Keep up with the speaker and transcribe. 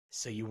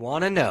So you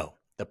want to know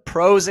the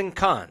pros and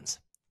cons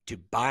to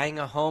buying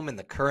a home in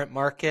the current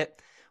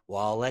market?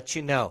 Well, I'll let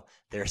you know.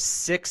 There's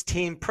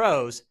 16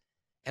 pros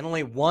and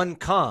only one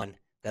con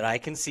that I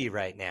can see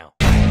right now.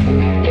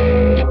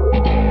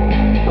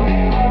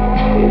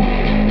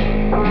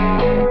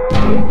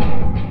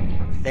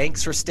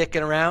 Thanks for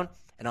sticking around.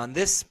 And on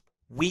this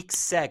week's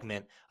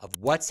segment of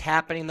what's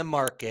happening in the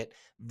market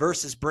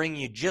versus bringing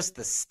you just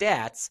the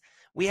stats,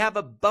 we have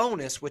a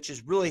bonus, which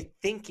is really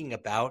thinking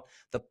about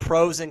the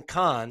pros and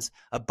cons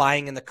of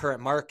buying in the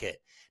current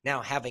market.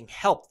 Now, having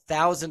helped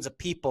thousands of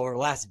people over the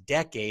last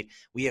decade,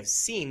 we have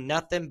seen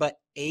nothing but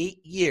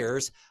 8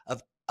 years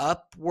of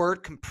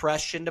upward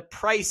compression to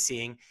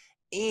pricing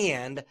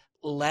and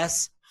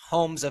less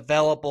homes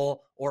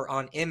available or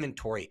on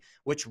inventory,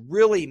 which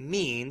really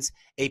means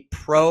a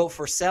pro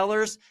for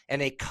sellers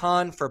and a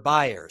con for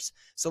buyers.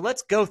 So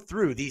let's go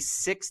through these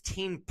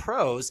 16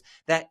 pros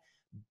that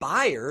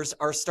buyers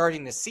are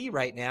starting to see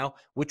right now,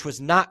 which was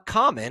not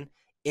common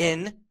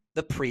in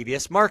the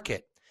previous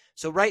market.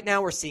 So right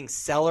now we're seeing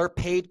seller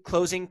paid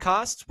closing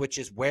costs, which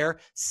is where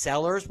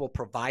sellers will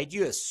provide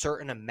you a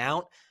certain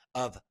amount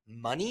of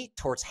money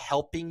towards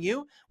helping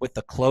you with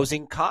the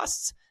closing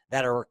costs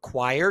that are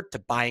required to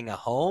buying a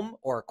home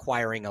or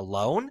acquiring a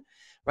loan.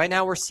 Right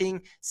now we're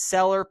seeing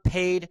seller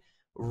paid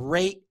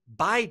rate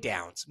buy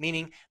downs,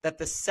 meaning that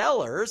the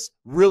sellers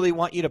really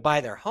want you to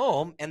buy their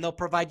home and they'll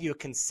provide you a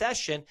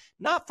concession,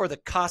 not for the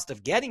cost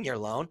of getting your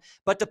loan,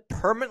 but to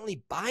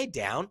permanently buy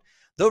down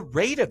the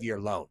rate of your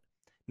loan.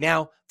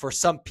 Now, for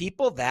some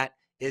people that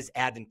is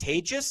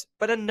advantageous,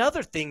 but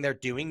another thing they're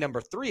doing,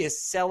 number 3,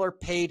 is seller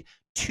paid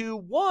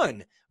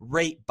 2-1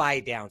 rate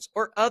buy downs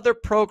or other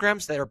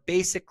programs that are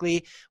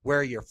basically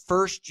where your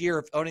first year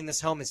of owning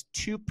this home is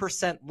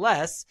 2%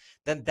 less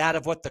than that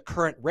of what the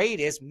current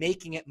rate is,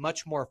 making it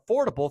much more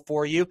affordable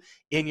for you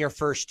in your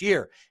first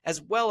year,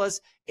 as well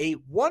as a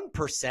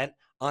 1%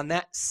 on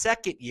that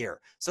second year.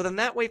 So then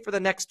that way for the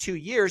next 2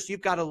 years,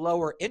 you've got a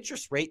lower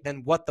interest rate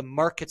than what the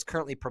market's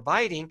currently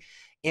providing.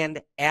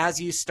 And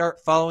as you start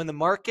following the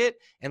market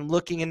and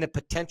looking into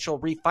potential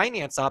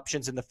refinance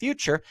options in the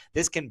future,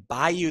 this can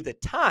buy you the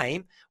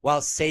time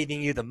while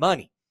saving you the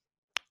money.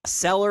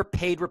 Seller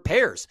paid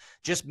repairs,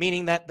 just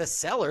meaning that the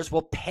sellers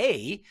will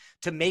pay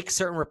to make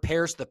certain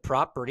repairs to the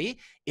property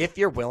if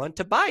you're willing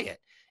to buy it.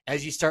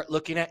 As you start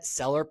looking at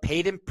seller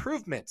paid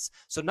improvements,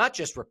 so not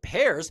just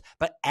repairs,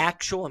 but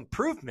actual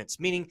improvements,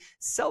 meaning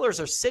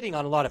sellers are sitting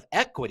on a lot of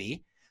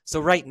equity. So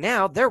right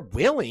now they're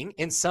willing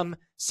in some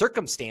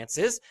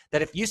circumstances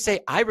that if you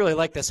say, I really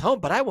like this home,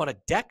 but I want a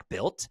deck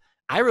built.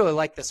 I really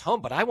like this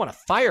home, but I want a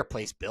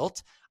fireplace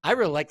built. I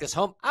really like this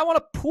home. I want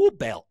a pool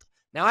built.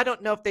 Now, I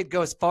don't know if they'd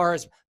go as far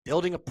as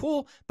building a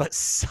pool, but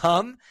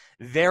some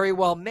very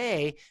well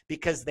may,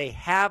 because they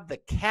have the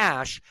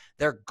cash.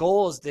 Their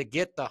goal is to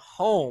get the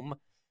home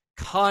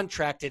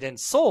contracted and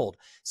sold.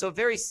 So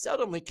very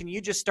seldomly can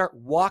you just start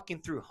walking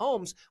through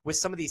homes with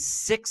some of these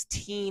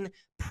 16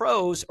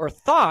 pros or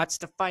thoughts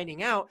to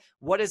finding out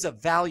what is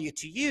of value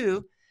to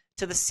you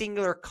to the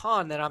singular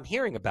con that I'm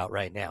hearing about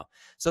right now.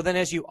 So then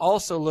as you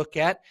also look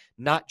at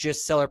not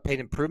just seller paid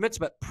improvements,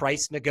 but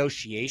price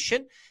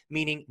negotiation,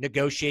 meaning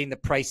negotiating the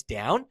price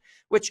down,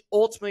 which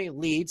ultimately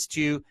leads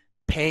to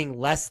paying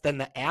less than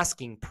the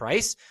asking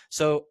price.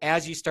 So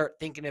as you start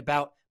thinking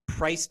about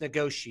price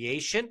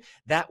negotiation,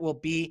 that will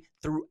be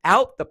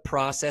throughout the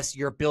process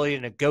your ability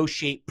to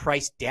negotiate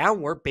price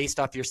downward based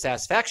off your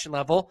satisfaction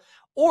level,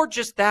 or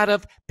just that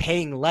of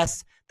paying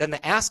less than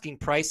the asking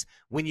price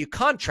when you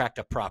contract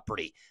a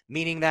property,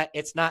 meaning that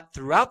it's not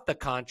throughout the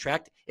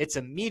contract, it's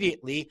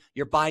immediately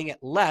you're buying it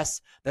less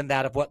than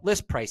that of what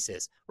list price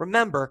is.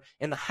 Remember,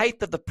 in the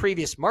height of the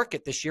previous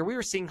market this year, we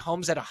were seeing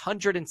homes at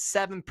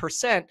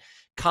 107%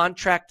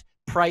 contract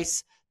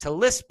price to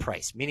list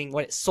price, meaning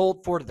what it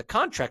sold for to the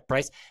contract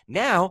price.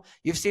 Now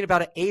you've seen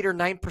about an 8 or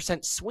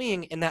 9%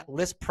 swing in that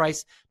list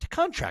price to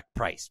contract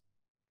price.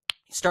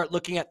 You start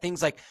looking at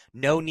things like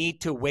no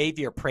need to waive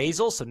your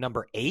appraisal. So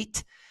number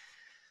 8,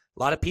 a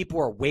lot of people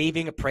are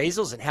waiving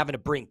appraisals and having to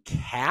bring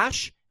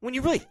cash. When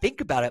you really think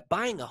about it,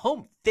 buying a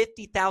home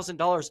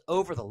 $50,000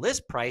 over the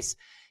list price,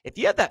 if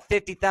you had that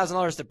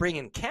 $50,000 to bring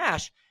in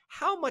cash,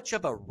 how much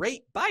of a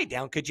rate buy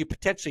down could you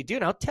potentially do?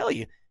 And I'll tell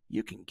you,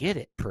 you can get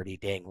it pretty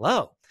dang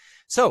low.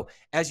 So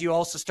as you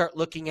also start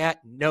looking at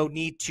no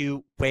need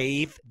to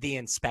waive the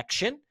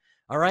inspection,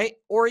 all right,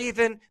 or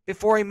even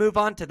before we move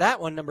on to that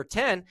one, number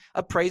 10,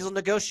 appraisal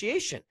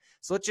negotiation.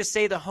 So let's just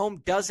say the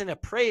home doesn't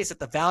appraise at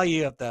the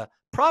value of the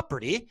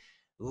property.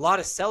 A lot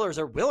of sellers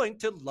are willing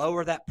to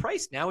lower that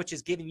price now, which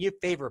is giving you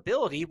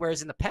favorability,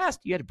 whereas in the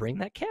past you had to bring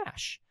that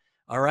cash.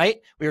 All right,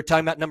 we were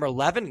talking about number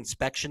 11,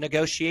 inspection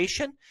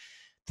negotiation.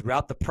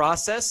 Throughout the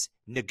process,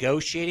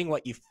 negotiating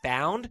what you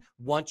found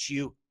once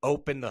you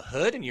open the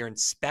hood and your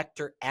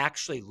inspector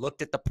actually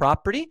looked at the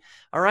property.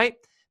 All right.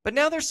 But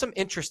now there's some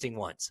interesting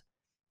ones.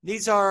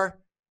 These are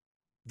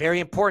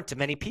very important to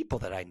many people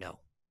that I know.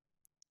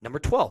 Number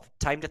 12,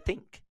 time to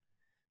think.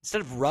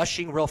 Instead of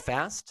rushing real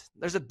fast,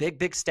 there's a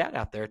big stat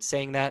out there. It's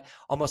saying that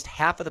almost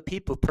half of the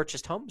people who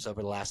purchased homes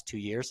over the last 2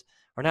 years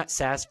are not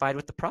satisfied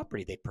with the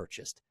property they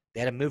purchased. They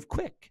had to move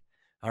quick.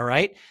 All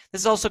right.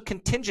 This is also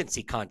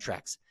contingency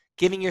contracts,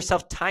 giving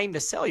yourself time to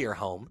sell your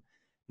home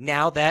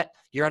now that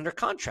you're under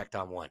contract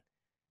on one.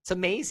 It's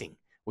amazing.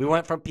 We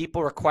went from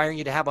people requiring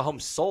you to have a home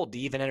sold to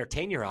even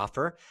entertain your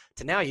offer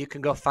to now you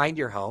can go find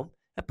your home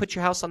and put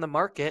your house on the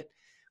market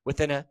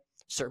within a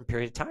certain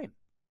period of time.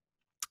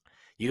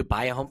 You could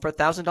buy a home for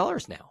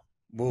 $1,000 now.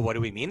 Well, what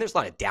do we mean? There's a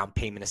lot of down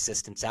payment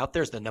assistance out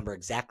there. Is the number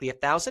exactly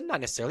 1,000?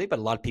 Not necessarily, but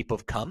a lot of people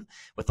have come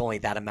with only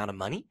that amount of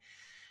money.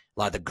 A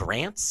lot of the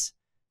grants,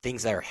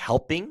 things that are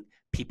helping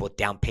people with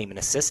down payment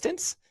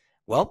assistance.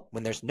 Well,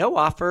 when there's no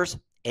offers,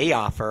 a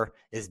offer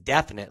is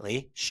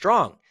definitely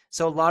strong.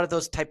 So a lot of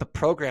those type of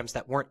programs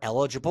that weren't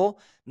eligible,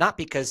 not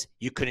because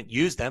you couldn't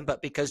use them,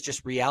 but because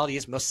just reality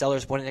is most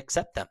sellers wouldn't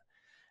accept them.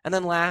 And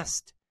then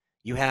last,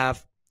 you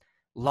have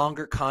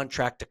longer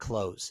contract to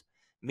close,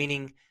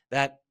 meaning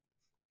that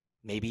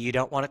maybe you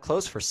don't want to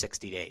close for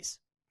 60 days.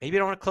 Maybe you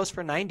don't want to close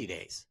for 90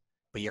 days,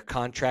 but you're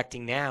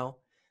contracting now,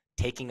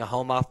 taking a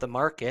home off the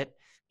market,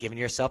 giving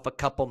yourself a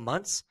couple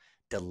months,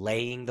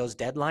 delaying those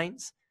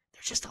deadlines.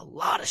 There's just a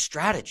lot of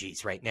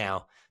strategies right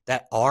now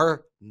that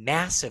are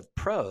massive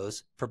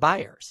pros for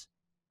buyers.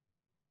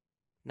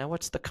 Now,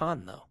 what's the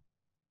con, though?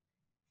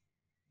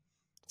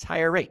 It's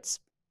higher rates.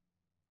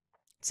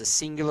 It's a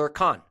singular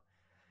con.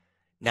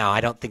 Now, I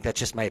don't think that's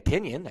just my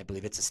opinion. I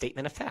believe it's a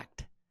statement of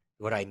fact.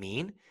 What I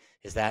mean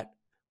is that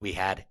we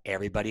had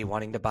everybody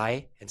wanting to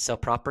buy and sell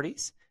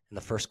properties in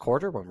the first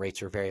quarter when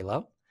rates were very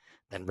low.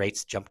 Then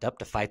rates jumped up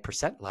to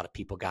 5%. A lot of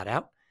people got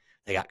out.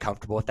 They got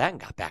comfortable with that and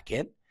got back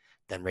in.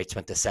 Then rates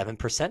went to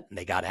 7% and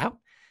they got out.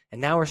 And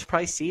now we're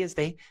probably see as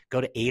they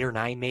go to 8 or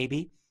 9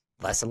 maybe,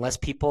 less and less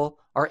people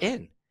are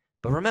in.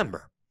 But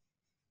remember,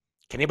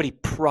 can anybody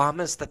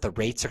promise that the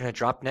rates are going to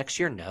drop next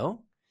year?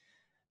 No.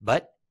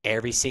 But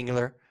every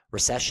singular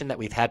recession that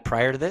we've had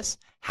prior to this,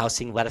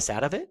 housing let us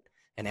out of it.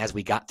 And as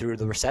we got through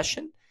the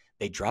recession,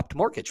 they dropped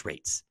mortgage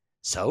rates.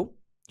 So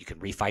you can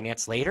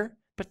refinance later.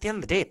 But at the end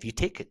of the day, if you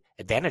take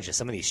advantage of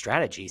some of these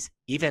strategies,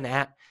 even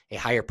at a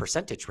higher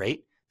percentage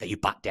rate that you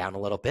bought down a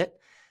little bit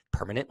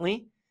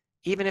permanently,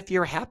 even if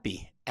you're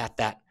happy at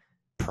that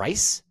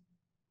price,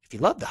 if you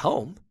love the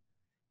home,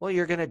 well,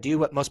 you're going to do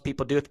what most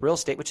people do with real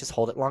estate, which is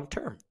hold it long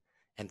term.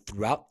 And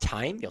throughout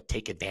time, you'll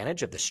take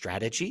advantage of the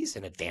strategies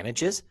and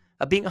advantages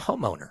of being a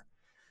homeowner.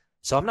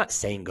 So I'm not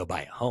saying go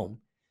buy a home,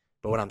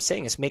 but what I'm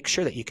saying is make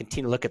sure that you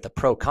continue to look at the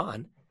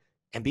pro-con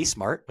and be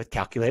smart with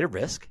calculated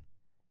risk.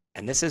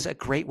 And this is a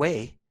great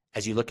way,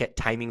 as you look at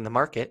timing the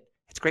market,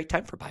 it's a great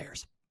time for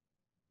buyers.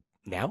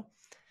 Now,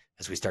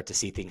 as we start to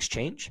see things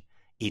change,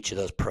 each of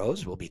those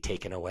pros will be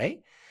taken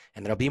away,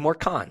 and there'll be more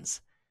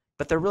cons.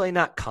 But they're really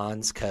not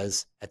cons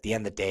because at the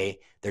end of the day,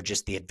 they're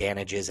just the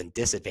advantages and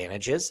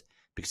disadvantages.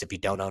 Because if you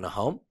don't own a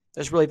home,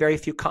 there's really very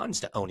few cons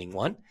to owning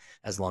one.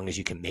 As long as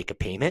you can make a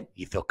payment,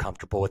 you feel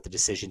comfortable with the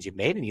decisions you've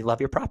made, and you love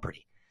your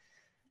property.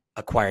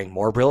 Acquiring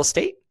more real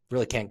estate,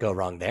 really can't go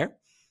wrong there.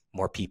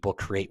 More people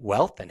create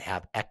wealth and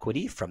have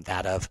equity from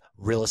that of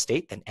real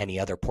estate than any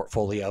other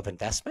portfolio of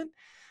investment.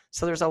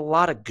 So there's a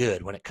lot of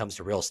good when it comes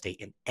to real estate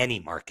in any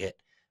market.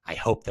 I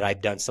hope that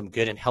I've done some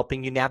good in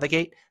helping you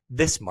navigate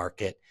this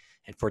market.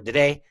 And for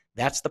today,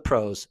 that's the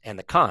pros and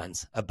the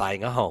cons of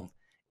buying a home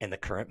in the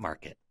current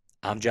market.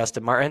 I'm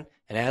Justin Martin,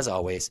 and as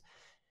always,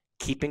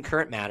 keeping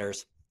current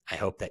matters. I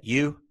hope that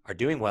you are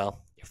doing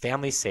well, your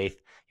family's safe,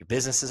 your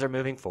businesses are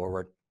moving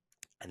forward,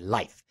 and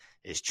life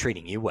is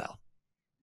treating you well.